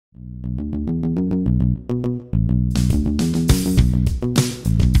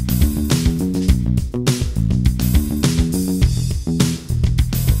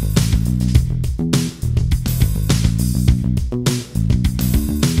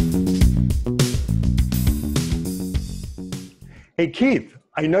Hey, Keith,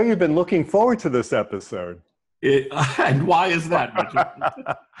 I know you've been looking forward to this episode. And why is that,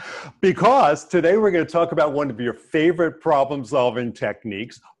 Mitchell? Because today we're going to talk about one of your favorite problem-solving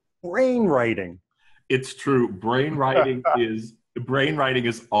techniques, brainwriting. It's true. Brainwriting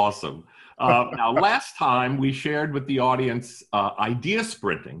is awesome. Now, last time we shared with the audience idea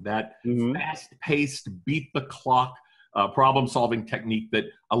sprinting, that fast-paced, beat-the-clock problem-solving technique that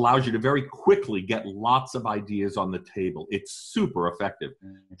allows you to very quickly get lots of ideas on the table. It's super effective.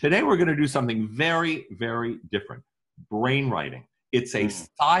 Today, we're going to do something very, very different. Brainwriting. It's a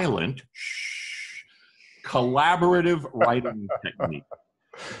silent, collaborative writing technique.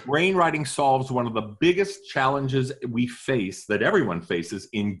 Brainwriting solves one of the biggest challenges we face, that everyone faces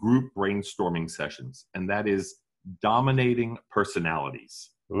in group brainstorming sessions, and that is dominating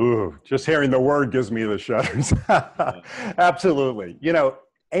personalities. Ooh, just hearing the word gives me the shudders. Absolutely. You know,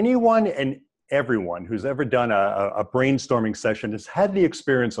 anyone and everyone who's ever done a brainstorming session has had the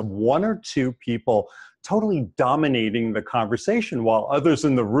experience of one or two people totally dominating the conversation while others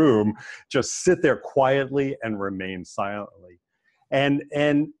in the room just sit there quietly and remain silently. And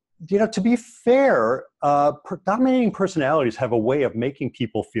you know, to be fair, dominating personalities have a way of making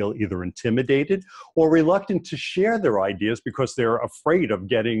people feel either intimidated or reluctant to share their ideas because they're afraid of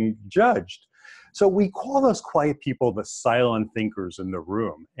getting judged. So we call those quiet people the silent thinkers in the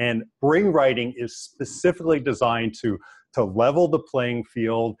room. And brainwriting is specifically designed to level the playing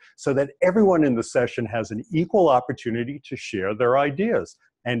field so that everyone in the session has an equal opportunity to share their ideas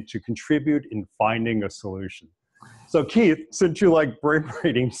and to contribute in finding a solution. So Keith, since you like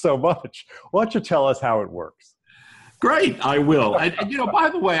brainwriting so much, why don't you tell us how it works? Great, I will. And you know, by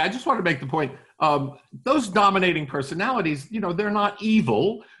the way, I just want to make the point, those dominating personalities, you know, they're not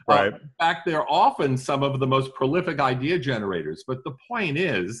evil. Right. In fact, they're often some of the most prolific idea generators. But the point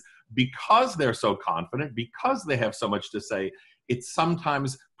is, because they're so confident, because they have so much to say, it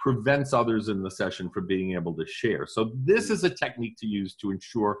sometimes prevents others in the session from being able to share. So this is a technique to use to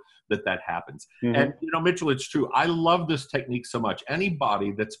ensure that that happens. And, you know, Mitchell, it's true. I love this technique so much.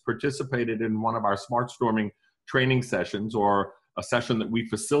 Anybody that's participated in one of our SmartStorming training sessions or a session that we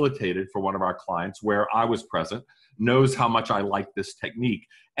facilitated for one of our clients where I was present knows how much I like this technique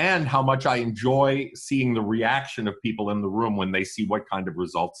and how much I enjoy seeing the reaction of people in the room when they see what kind of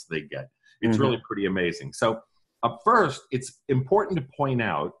results they get. It's really pretty amazing. So first, it's important to point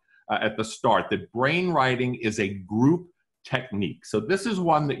out at the start that brainwriting is a group technique. So this is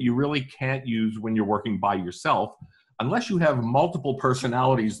one that you really can't use when you're working by yourself, unless you have multiple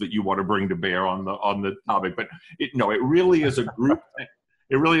personalities that you want to bring to bear on the topic. But it really is a group.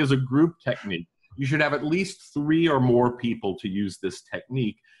 It really is a group technique. You should have at least 3 or more people to use this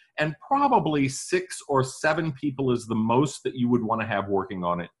technique, and probably 6 or 7 people is the most that you would want to have working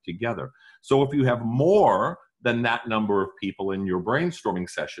on it together. So if you have more than that number of people in your brainstorming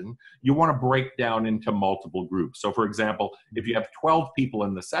session, you want to break down into multiple groups. So for example, if you have 12 people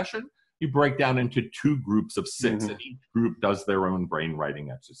in the session, you break down into 2 groups of 6, and each group does their own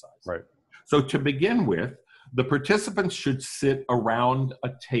brainwriting exercise. Right. So to begin with, the participants should sit around a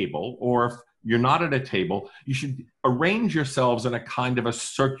table, or if you're not at a table, you should arrange yourselves in a kind of a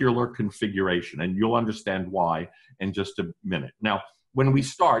circular configuration, and you'll understand why in just a minute. Now, when we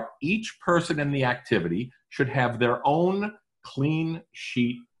start, each person in the activity should have their own clean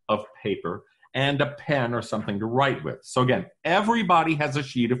sheet of paper and a pen or something to write with. So again, everybody has a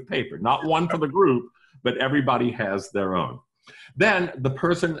sheet of paper, not one for the group, but everybody has their own. Then the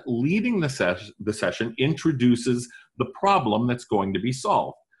person leading the session introduces the problem that's going to be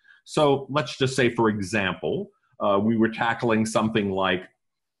solved. So let's just say, for example, we were tackling something like,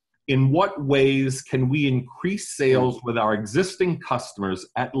 in what ways can we increase sales with our existing customers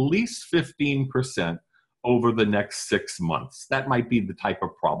at least 15% over the next 6 months? That might be the type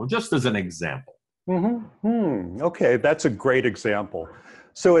of problem, just as an example. Okay, that's a great example.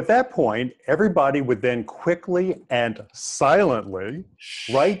 So at that point, everybody would then quickly and silently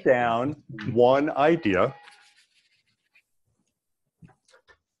write down one idea,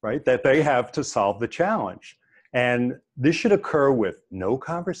 right, that they have to solve the challenge. And this should occur with no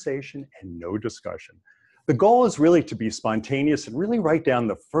conversation and no discussion. The goal is really to be spontaneous and really write down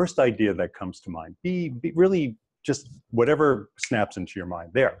the first idea that comes to mind. Be really just whatever snaps into your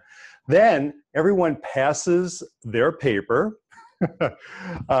mind there. Then everyone passes their paper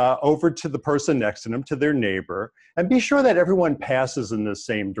over to the person next to them, to their neighbor, and be sure that everyone passes in the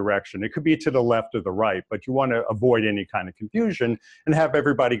same direction. It could be to the left or the right, but you want to avoid any kind of confusion and have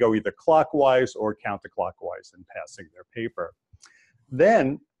everybody go either clockwise or counterclockwise in passing their paper.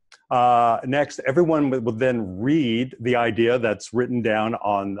 Then next, everyone will then read the idea that's written down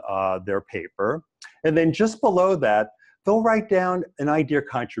on their paper. And then just below that, they'll write down an idea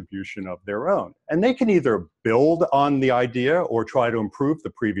contribution of their own. And they can either build on the idea or try to improve the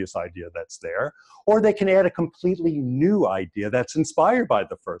previous idea that's there, or they can add a completely new idea that's inspired by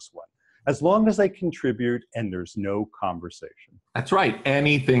the first one, as long as they contribute and there's no conversation. That's right.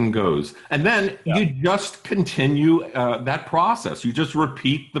 Anything goes. And then you just continue that process. You just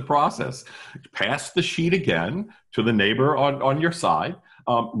repeat the process. Pass the sheet again to the neighbor on your side.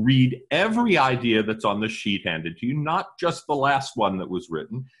 Read every idea that's on the sheet handed to you, not just the last one that was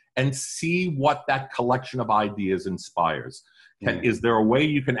written, and see what that collection of ideas inspires. Is there a way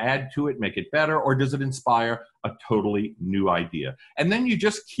you can add to it, make it better, or does it inspire a totally new idea? And then you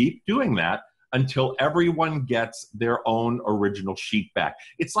just keep doing that until everyone gets their own original sheet back.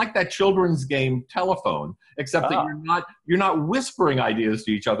 It's like that children's game telephone, except that you're not whispering ideas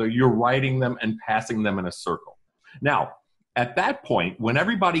to each other, you're writing them and passing them in a circle. Now, at that point, when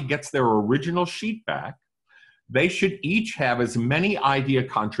everybody gets their original sheet back, they should each have as many idea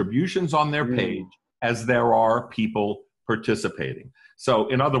contributions on their page as there are people participating. So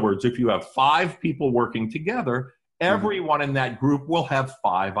in other words, if you have 5 people working together, everyone in that group will have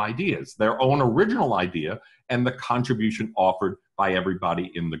 5 ideas, their own original idea, and the contribution offered by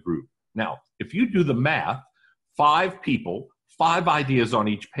everybody in the group. Now, if you do the math, 5 people, 5 ideas on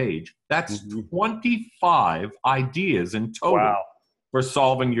each page, that's 25 ideas in total for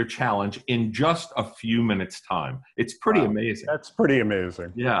solving your challenge in just a few minutes' time. It's pretty amazing. That's pretty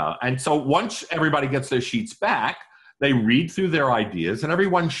amazing. Yeah, and so once everybody gets their sheets back, they read through their ideas, and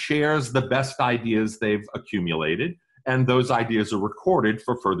everyone shares the best ideas they've accumulated, and those ideas are recorded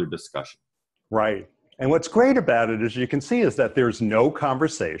for further discussion. Right. And what's great about it, as you can see, is that there's no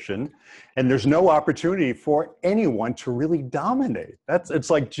conversation, and there's no opportunity for anyone to really dominate.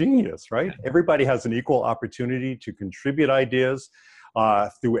 It's like genius, right? Everybody has an equal opportunity to contribute ideas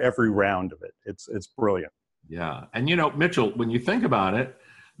through every round of it. It's brilliant. Yeah. And you know, Mitchell, when you think about it,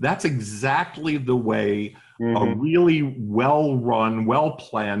 that's exactly the way a really well-run,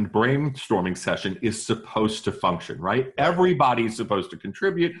 well-planned brainstorming session is supposed to function, right? Everybody's supposed to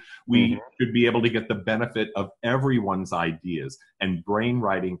contribute. We should be able to get the benefit of everyone's ideas, and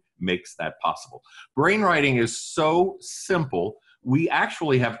BrainWriting makes that possible. BrainWriting is so simple, we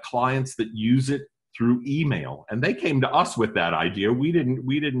actually have clients that use it through email, and they came to us with that idea. We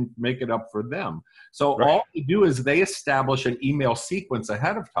didn't make it up for them. So all they do is they establish an email sequence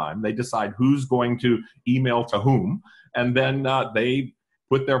ahead of time. They decide who's going to email to whom, and then they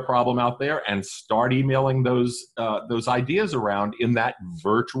put their problem out there and start emailing those ideas around in that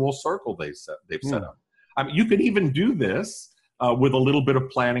virtual circle they've set up. I mean, you could even do this with a little bit of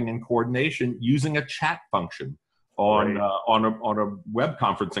planning and coordination using a chat function on a web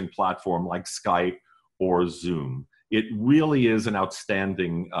conferencing platform like Skype or Zoom. It really is an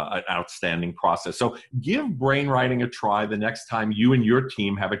outstanding process. So give BrainWriting a try the next time you and your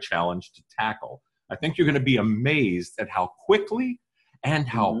team have a challenge to tackle. I think you're going to be amazed at how quickly and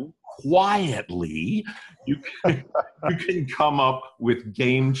how quietly you can come up with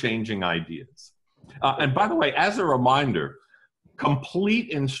game-changing ideas. And by the way, as a reminder, complete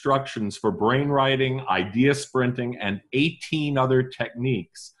instructions for BrainWriting, idea sprinting, and 18 other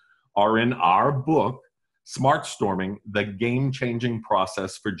techniques are in our book, SmartStorming, the game-changing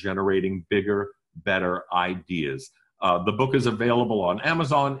process for generating bigger, better ideas. The book is available on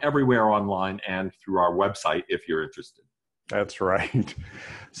Amazon, everywhere online, and through our website if you're interested. That's right.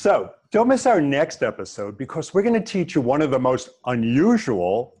 So don't miss our next episode, because we're going to teach you one of the most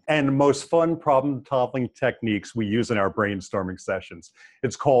unusual and most fun problem-solving techniques we use in our brainstorming sessions.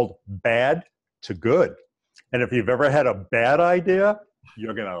 It's called bad to good. And if you've ever had a bad idea,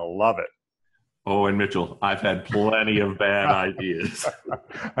 you're going to love it. Oh, and Mitchell, I've had plenty of bad ideas.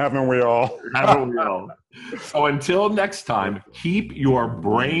 Haven't we all? Haven't we all? So until next time, keep your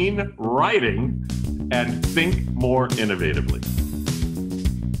brain writing and think more innovatively.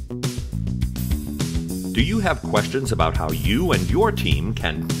 Do you have questions about how you and your team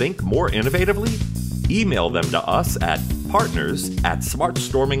can think more innovatively? Email them to us at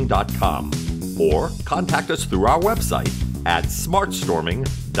partners@smartstorming.com or contact us through our website at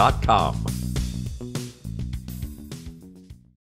smartstorming.com.